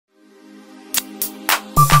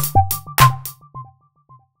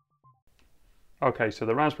Okay, so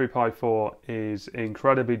the Raspberry Pi 4 is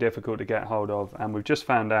incredibly difficult to get hold of, and we've just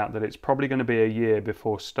found out that it's probably going to be a year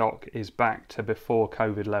before stock is back to before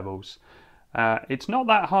COVID levels. It's not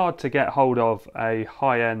that hard to get hold of a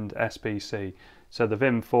high-end SBC. So the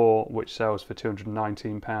Vim4, which sells for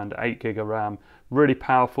 £219, 8 gig of RAM, really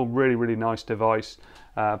powerful, really nice device,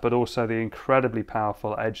 but also the incredibly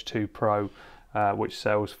powerful Edge 2 Pro, which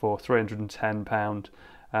sells for £310,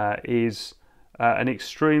 is an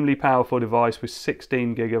extremely powerful device with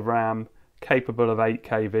 16 gig of RAM, capable of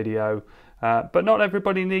 8K video, but not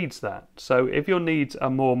everybody needs that. So if your needs are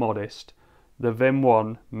more modest, the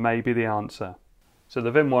Vim1 may be the answer. So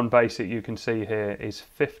the Vim1 Basic, you can see here, is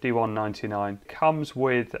 $51.99. Comes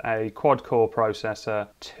with a quad-core processor,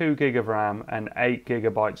 2 gig of RAM and 8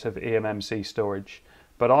 gigabytes of eMMC storage.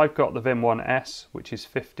 But I've got the Vim1S, which is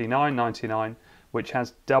 $59.99, which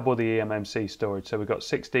has double the eMMC storage. So we've got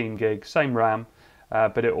 16 gig, same RAM,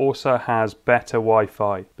 but it also has better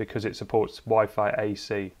Wi-Fi because it supports Wi-Fi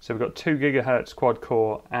AC. So we've got 2 gigahertz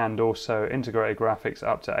quad-core and also integrated graphics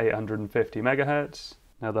up to 850 megahertz.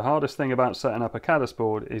 Now the hardest thing about setting up a Khadas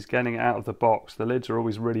board is getting it out of the box. The lids are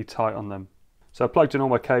always really tight on them. So I plugged in all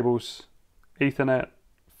my cables, Ethernet,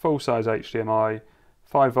 full-size HDMI,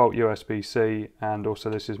 5-volt USB-C, and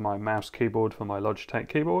also this is my mouse keyboard for my Logitech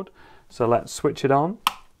keyboard. So let's switch it on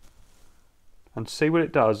and see what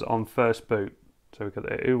it does on first boot. So we've got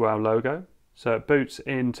the Oowow logo. So it boots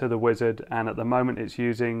into the wizard, and at the moment it's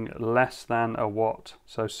using less than a watt,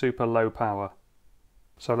 so super low power.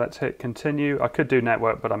 So let's hit continue. I could do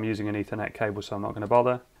network, but I'm using an Ethernet cable, so I'm not going to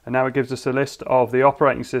bother. And now it gives us a list of the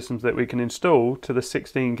operating systems that we can install to the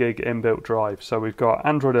 16 gig inbuilt drive. So we've got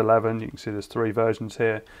Android 11, you can see there's 3 versions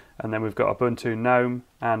here, and then we've got Ubuntu, GNOME,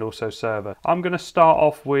 and also Server. I'm going to start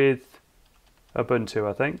off with Ubuntu,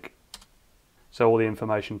 I think. So all the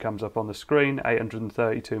information comes up on the screen,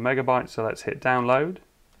 832 megabytes, so let's hit download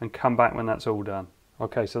and come back when that's all done.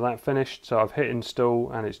 Okay, so that finished, so I've hit install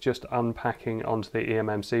and it's just unpacking onto the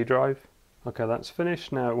eMMC drive. Okay, that's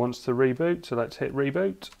finished. Now it wants to reboot, so let's hit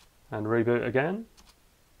reboot and reboot again.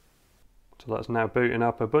 So that's now booting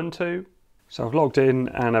up Ubuntu. So I've logged in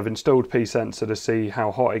and I've installed pSensor to see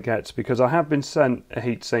how hot it gets, because I have been sent a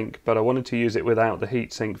heatsink, but I wanted to use it without the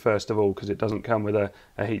heatsink first of all because it doesn't come with a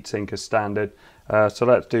heatsink as standard. So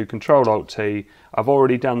let's do Control-Alt-T. I've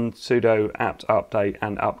already done sudo apt update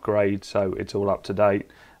and upgrade, so it's all up to date.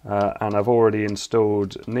 And I've already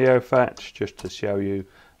installed NeoFetch just to show you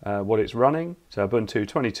what it's running. So Ubuntu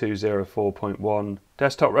 22.04.1.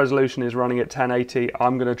 Desktop resolution is running at 1080.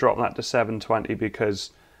 I'm going to drop that to 720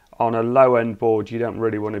 because on a low-end board you don't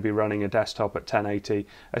really want to be running a desktop at 1080,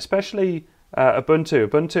 especially Ubuntu.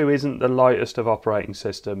 Ubuntu isn't the lightest of operating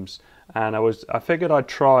systems, and I figured I'd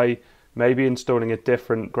try maybe installing a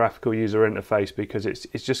different graphical user interface because it's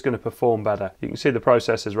just going to perform better. You can see the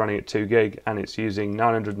processor is running at 2 gig and it's using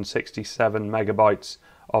 967 megabytes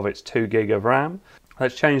of its 2 gig of RAM.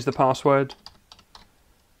 Let's change the password,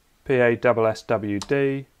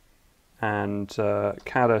 PASSWD, and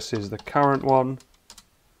Khadas is the current one.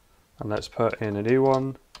 And let's put in a new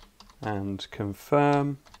one and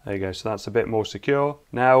confirm. There you go, so that's a bit more secure.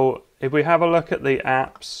 Now, if we have a look at the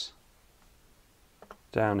apps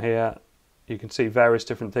down here, you can see various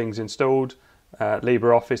different things installed.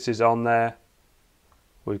 LibreOffice is on there.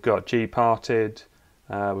 We've got Gparted.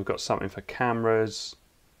 We've got something for cameras.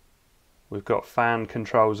 We've got fan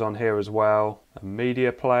controls on here as well. A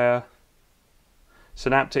media player.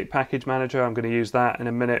 Synaptic Package Manager, I'm going to use that in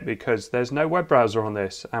a minute because there's no web browser on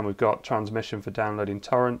this, and we've got transmission for downloading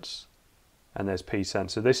torrents, and there's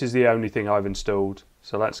pSensor. This is the only thing I've installed.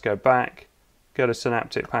 So let's go back, go to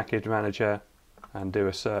Synaptic Package Manager and do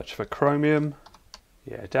a search for Chromium.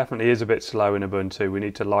 Yeah, it definitely is a bit slow in Ubuntu. We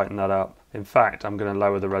need to lighten that up. In fact, I'm going to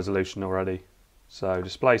lower the resolution already. So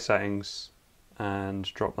display settings and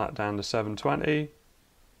drop that down to 720.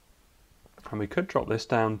 And we could drop this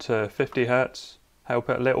down to 50 Hertz.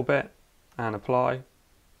 Help it a little bit and apply.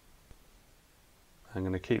 I'm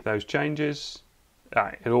going to keep those changes.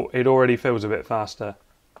 It already feels a bit faster.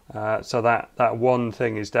 So that one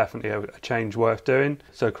thing is definitely a change worth doing.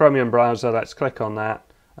 So Chromium browser, let's click on that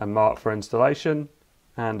and mark for installation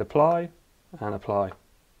and apply and apply.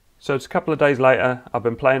 So it's a couple of days later. I've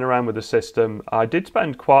been playing around with the system. I did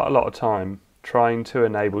spend quite a lot of time trying to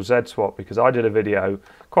enable Z-Swap because I did a video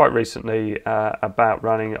quite recently about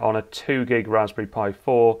running on a 2 gig Raspberry Pi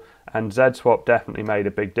 4, and Z-Swap definitely made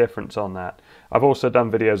a big difference on that. I've also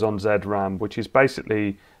done videos on Z-RAM, which is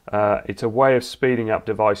basically it's a way of speeding up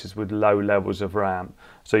devices with low levels of RAM.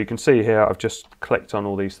 So you can see here I've just clicked on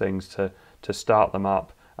all these things to start them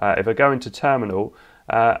up. If I go into terminal,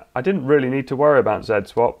 I didn't really need to worry about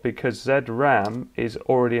Z-Swap because ZRAM is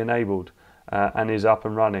already enabled and is up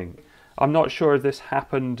and running. I'm not sure if this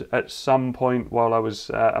happened at some point while I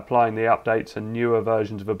was applying the updates and newer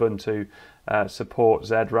versions of Ubuntu support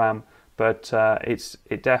ZRAM, but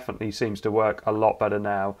it definitely seems to work a lot better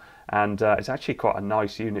now, and it's actually quite a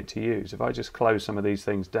nice unit to use. If I just close some of these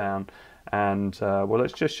things down, and well,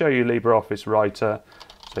 let's just show you LibreOffice Writer,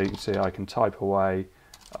 so you can see I can type away,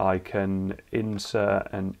 I can insert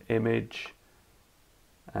an image,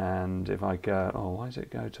 and if I go, oh, why does it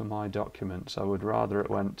go to my documents? I would rather it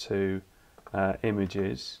went to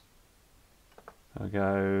images. I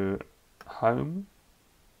go home,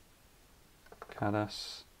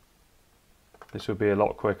 Khadas. This would be a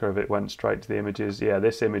lot quicker if it went straight to the images. Yeah,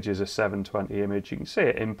 this image is a 720 image. You can see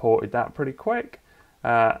it imported that pretty quick,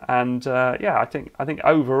 and yeah, I think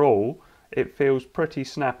overall it feels pretty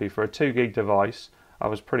snappy for a 2 gig device. I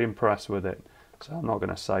was pretty impressed with it, so I'm not going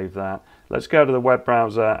to save that. Let's go to the web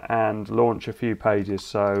browser and launch a few pages.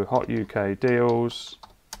 So Hot UK Deals,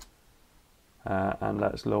 and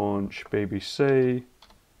let's launch BBC.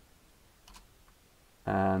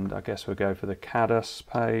 And I guess we'll go for the Khadas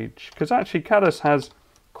page, because actually Khadas has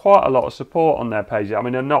quite a lot of support on their page. I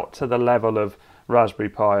mean, they're not to the level of Raspberry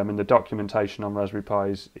Pi. I mean, the documentation on Raspberry Pi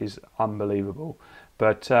is unbelievable,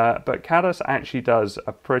 but Khadas actually does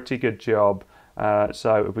a pretty good job.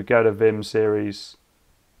 So if we go to Vim series,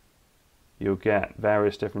 you'll get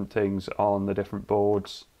various different things on the different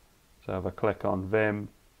boards. So if I click on Vim,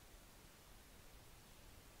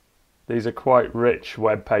 these are quite rich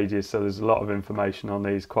web pages, so there's a lot of information on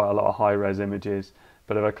these, quite a lot of high-res images.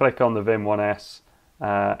 But if I click on the Vim1S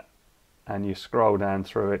and you scroll down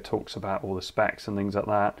through, it talks about all the specs and things like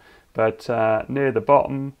that. But near the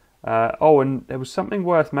bottom, oh, and there was something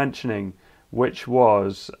worth mentioning, which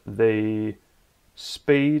was the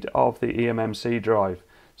speed of the eMMC drive.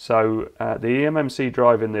 So the eMMC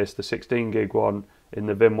drive in this, the 16 gig one in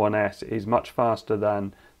the Vim1S, is much faster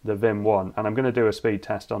than the Vim1, and I'm going to do a speed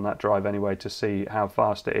test on that drive anyway to see how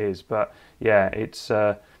fast it is. But yeah, it's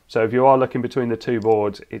so if you are looking between the two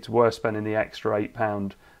boards, it's worth spending the extra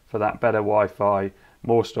 £8 for that better Wi-Fi,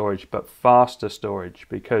 more storage, but faster storage,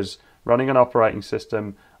 because running an operating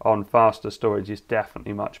system on faster storage is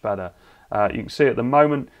definitely much better. You can see at the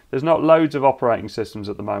moment there's not loads of operating systems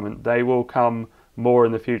at the moment. They will come more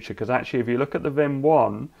in the future, because actually if you look at the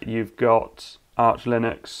Vim1, you've got Arch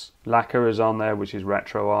Linux, Lacquer is on there, which is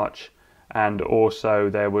RetroArch, and also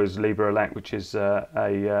there was LibreElect, which is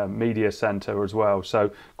a media center as well.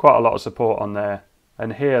 So quite a lot of support on there.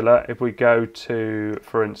 And here, look, if we go to,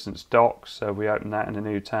 for instance, Docs, so we open that in a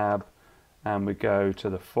new tab, and we go to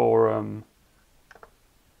the forum,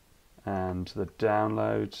 and the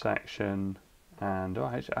download section, and oh,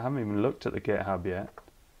 I haven't even looked at the GitHub yet.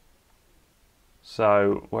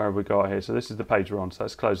 So where have we got here? So this is the page we're on, so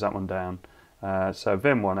let's close that one down. So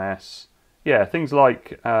Vim1S, yeah, things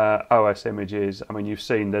like OS images. I mean, you've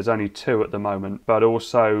seen there's only 2 at the moment, but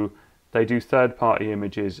also they do third-party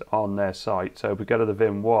images on their site. So if we go to the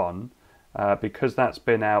Vim1, because that's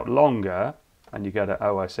been out longer, and you go to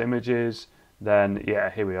OS images, then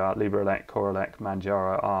yeah, here we are, LibreElect, CoreElect,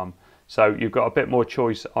 Manjaro, ARM. So you've got a bit more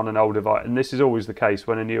choice on an old device, and this is always the case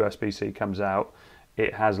when a new SBC comes out,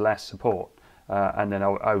 it has less support, and then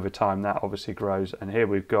over time that obviously grows. And here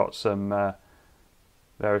we've got some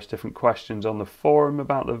various different questions on the forum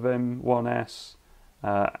about the Vim1S,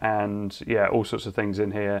 and yeah, all sorts of things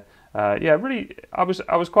in here. Yeah, really, I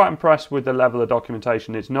was quite impressed with the level of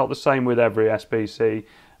documentation. It's not the same with every SBC.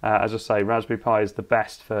 As I say, Raspberry Pi is the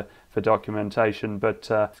best for documentation, but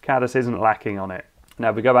Khadas isn't lacking on it. Now,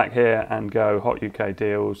 if we go back here and go Hot UK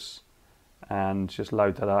Deals, and just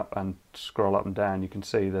load that up and scroll up and down, you can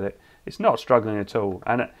see that it's not struggling at all.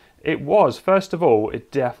 And it was, first of all,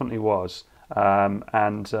 it definitely was.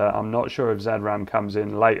 And I'm not sure if ZRAM comes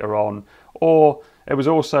in later on, or it was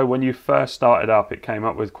also when you first started up, it came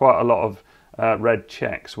up with quite a lot of red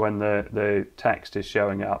checks when the text is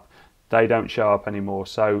showing up. They don't show up anymore,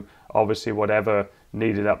 so obviously whatever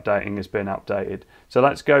needed updating has been updated. So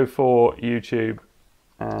let's go for YouTube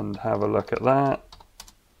and have a look at that.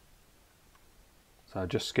 So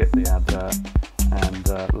just skip the ad there, and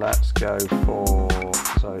let's go for,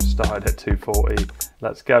 so it started at 240,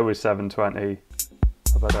 let's go with 720.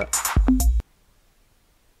 I better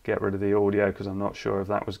get rid of the audio because I'm not sure if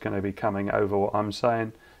that was going to be coming over what I'm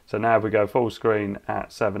saying. So now if we go full screen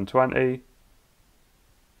at 720, you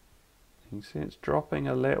can see it's dropping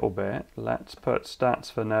a little bit. Let's put Stats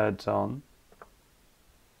for Nerds on.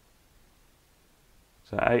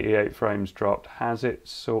 So 88 frames dropped. Has it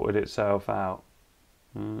sorted itself out?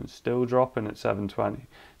 It's still dropping at 720.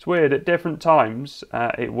 It's weird, at different times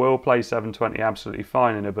it will play 720 absolutely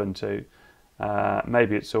fine in Ubuntu.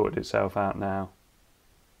 Maybe it's sorted itself out now.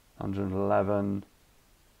 111.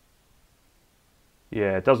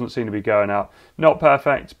 Yeah, it doesn't seem to be going up. Not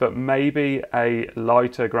perfect, but maybe a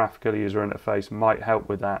lighter graphical user interface might help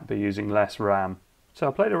with that, by using less RAM. So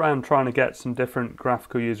I played around trying to get some different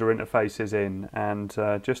graphical user interfaces in, and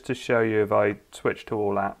just to show you, if I switch to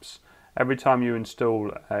all apps, every time you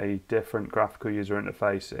install a different graphical user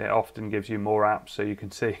interface, it often gives you more apps, so you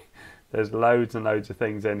can see there's loads and loads of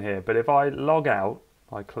things in here. But if I log out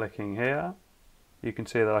by clicking here, you can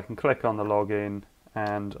see that I can click on the login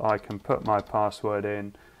and I can put my password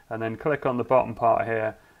in, and then click on the bottom part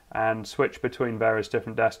here and switch between various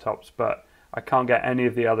different desktops, but I can't get any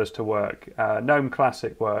of the others to work. GNOME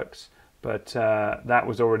Classic works, but that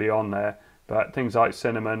was already on there. But things like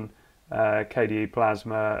Cinnamon, KDE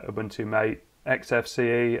Plasma, Ubuntu Mate,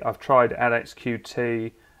 XFCE, I've tried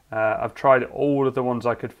LXQT, I've tried all of the ones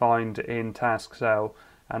I could find in TaskCell,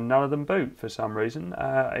 and none of them boot for some reason.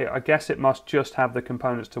 I guess it must just have the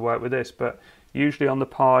components to work with this, but usually on the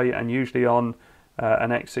Pi and usually on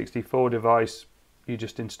an x64 device, you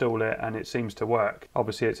just install it and it seems to work.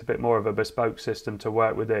 Obviously it's a bit more of a bespoke system to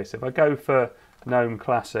work with this. If I go for GNOME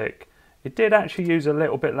Classic, it did actually use a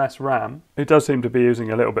little bit less RAM. It does seem to be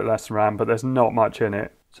using a little bit less RAM, but there's not much in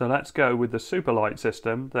it. So let's go with the super light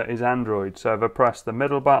system that is Android. So if I press the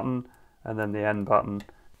middle button and then the end button,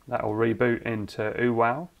 that will reboot into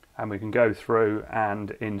Oowow, and we can go through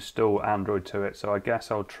and install Android to it. So I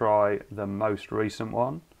guess I'll try the most recent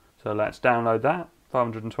one. So let's download that,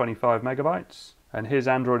 525 megabytes. And here's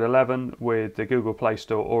Android 11 with the Google Play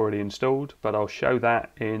Store already installed, but I'll show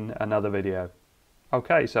that in another video.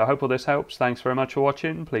 Okay, so I hope all this helps. Thanks very much for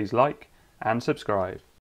watching. Please like and subscribe.